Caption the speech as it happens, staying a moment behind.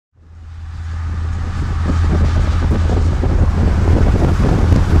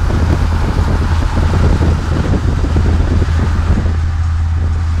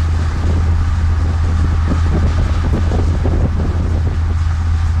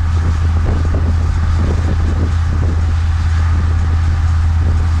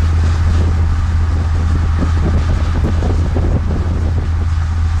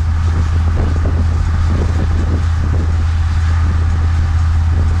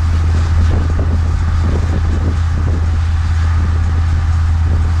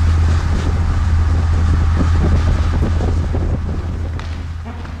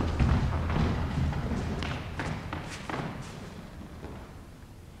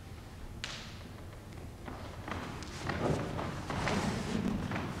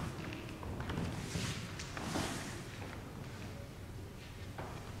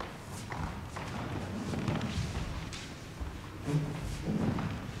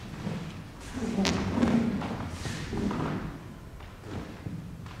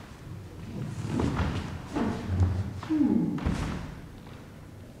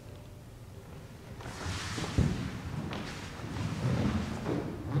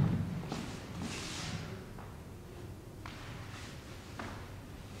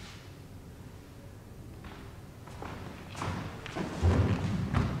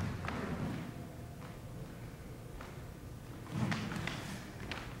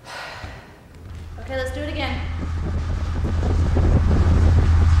Okay, let's do it again.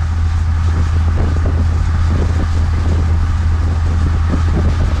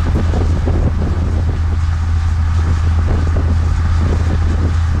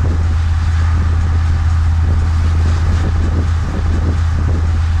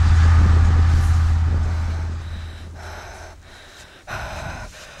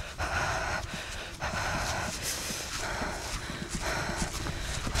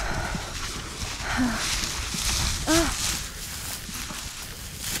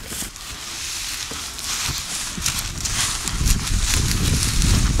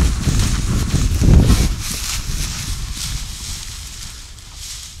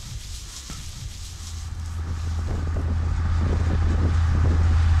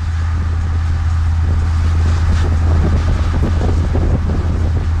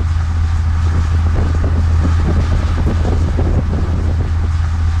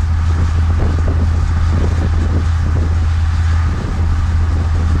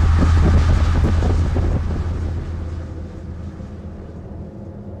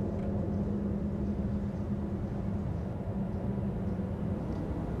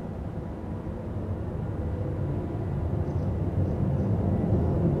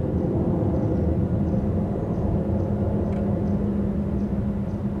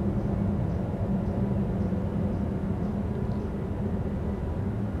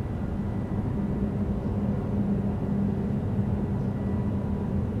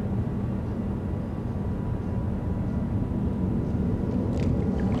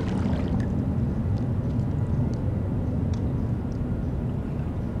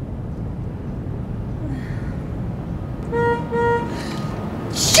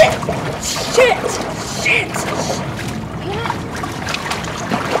 Shit!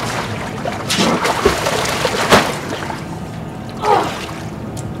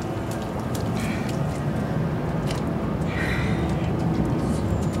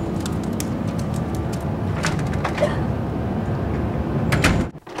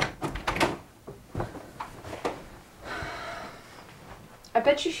 I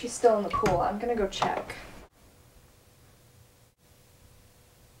bet you she's still in the pool. I'm gonna go check.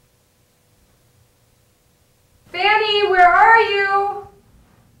 Fanny, where are you?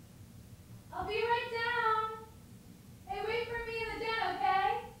 I'll be right down. Hey, wait for me in the den,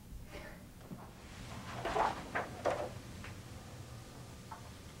 okay?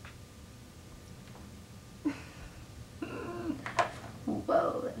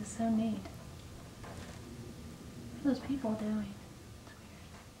 Whoa, that is so neat. What are those people doing?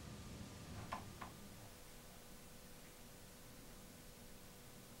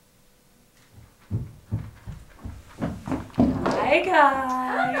 Hi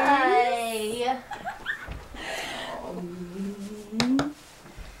guys! Hi.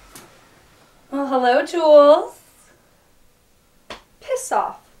 Well, hello, Jules. Piss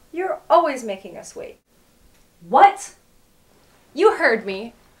off. You're always making us wait. What? You heard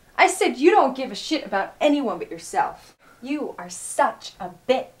me. I said you don't give a shit about anyone but yourself. You are such a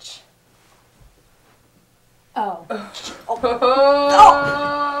bitch. Oh.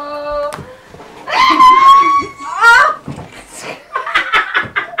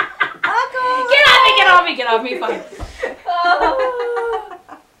 Get off me, fine.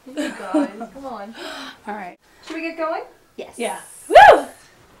 You guys, come on. Alright. Should we get going? Yes. Yeah. Woo!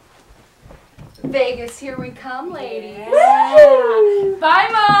 Vegas, here we come, ladies. Yeah. Bye,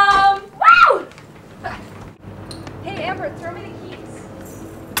 Mom. Woo! Hey, Amber, throw me the keys.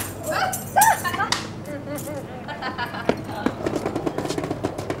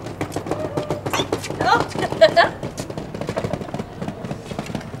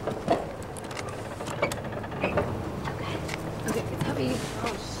 Okay, it's heavy.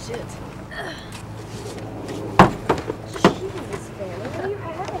 Oh, shit. Jeez, Fanny, what do you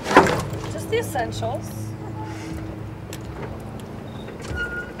have? Just the essentials.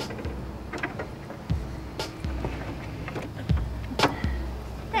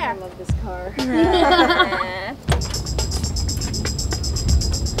 I love this car.